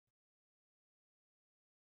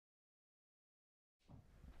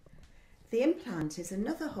The implant is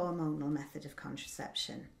another hormonal method of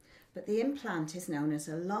contraception, but the implant is known as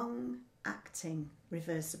a long-acting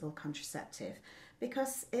reversible contraceptive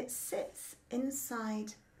because it sits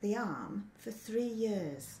inside the arm for 3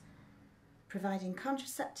 years, providing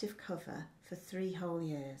contraceptive cover for 3 whole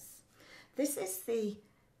years. This is the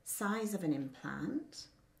size of an implant,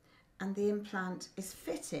 and the implant is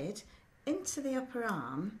fitted into the upper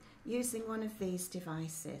arm using one of these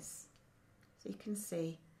devices. So you can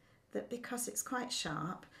see that because it's quite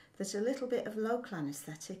sharp, that a little bit of local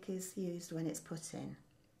anaesthetic is used when it's put in.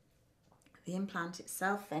 The implant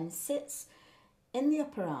itself then sits in the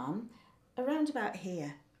upper arm around about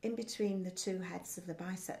here, in between the 2 heads of the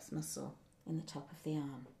biceps muscle in the top of the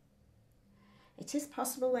arm. It is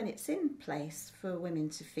possible when it's in place for women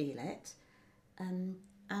to feel it,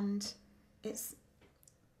 and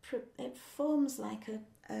it forms like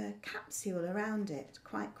a capsule around it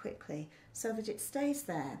quite quickly so that it stays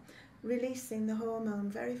there, releasing the hormone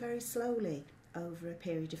very, very slowly over a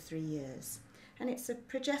period of 3 years. And it's a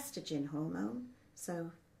progestogen hormone,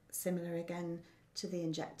 so similar again to the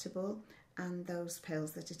injectable and those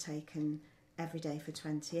pills that are taken every day for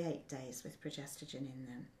 28 days with progestogen in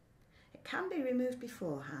them. It can be removed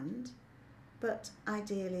beforehand, but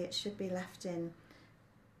ideally it should be left in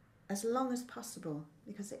as long as possible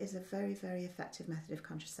because it is a very, very effective method of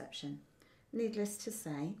contraception. Needless to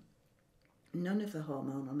say, none of the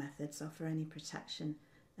hormonal methods offer any protection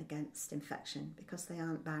against infection because they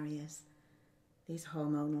aren't barriers. These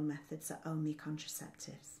hormonal methods are only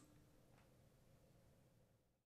contraceptives.